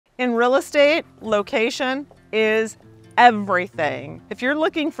In real estate, location is everything. If you're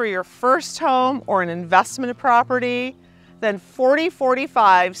looking for your first home or an investment property, then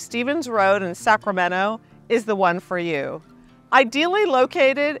 4045 Stevens Road in Sacramento is the one for you. Ideally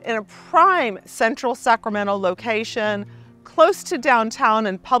located in a prime central Sacramento location, close to downtown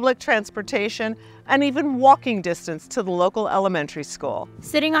and public transportation, and even walking distance to the local elementary school.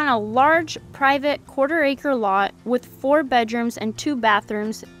 Sitting on a large, private, quarter-acre lot with 4 bedrooms and 2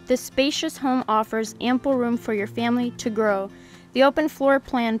 bathrooms, this spacious home offers ample room for your family to grow. The open floor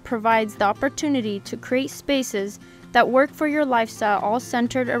plan provides the opportunity to create spaces that work for your lifestyle, all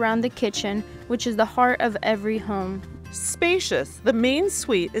centered around the kitchen, which is the heart of every home. Spacious, the main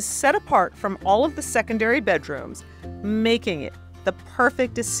suite is set apart from all of the secondary bedrooms, making it the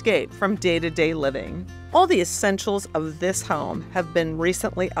perfect escape from day-to-day living. All the essentials of this home have been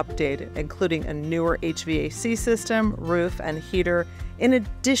recently updated, including a newer HVAC system, roof, and heater, in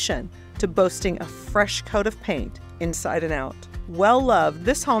addition to boasting a fresh coat of paint inside and out. Well loved,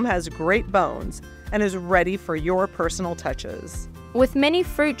 this home has great bones and is ready for your personal touches. With many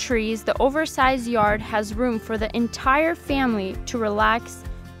fruit trees, the oversized yard has room for the entire family to relax,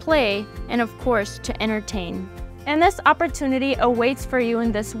 play, and of course, to entertain. And this opportunity awaits for you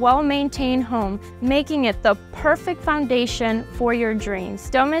in this well-maintained home, making it the perfect foundation for your dreams.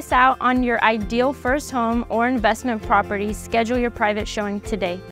 Don't miss out on your ideal first home or investment property. Schedule your private showing today.